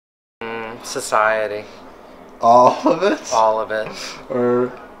Society. All of it? All of it.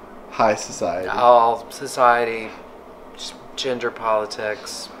 Or high society? All society, gender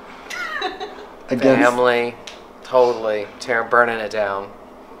politics, Against family, totally. Burning it down.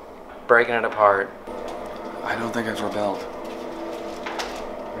 Breaking it apart. I don't think I've rebelled.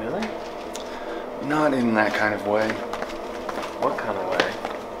 Really? Not in that kind of way. What kind of way?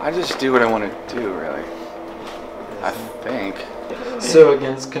 I just do what I want to do, really. I think. So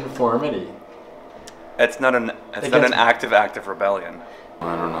against conformity. It's not an active act of rebellion.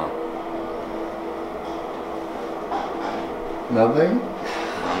 I don't know. nothing?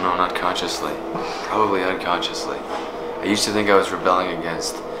 No, not consciously. Probably unconsciously. I used to think I was rebelling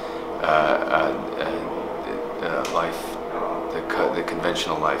against life, the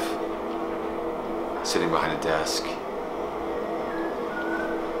conventional life. Sitting behind a desk.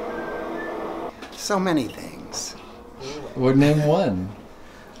 So many things. Or name one.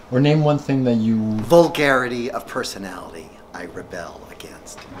 Or name one thing that you... Vulgarity of personality I rebel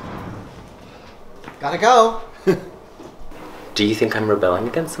against. Gotta go. Do you think I'm rebelling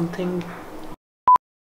against something?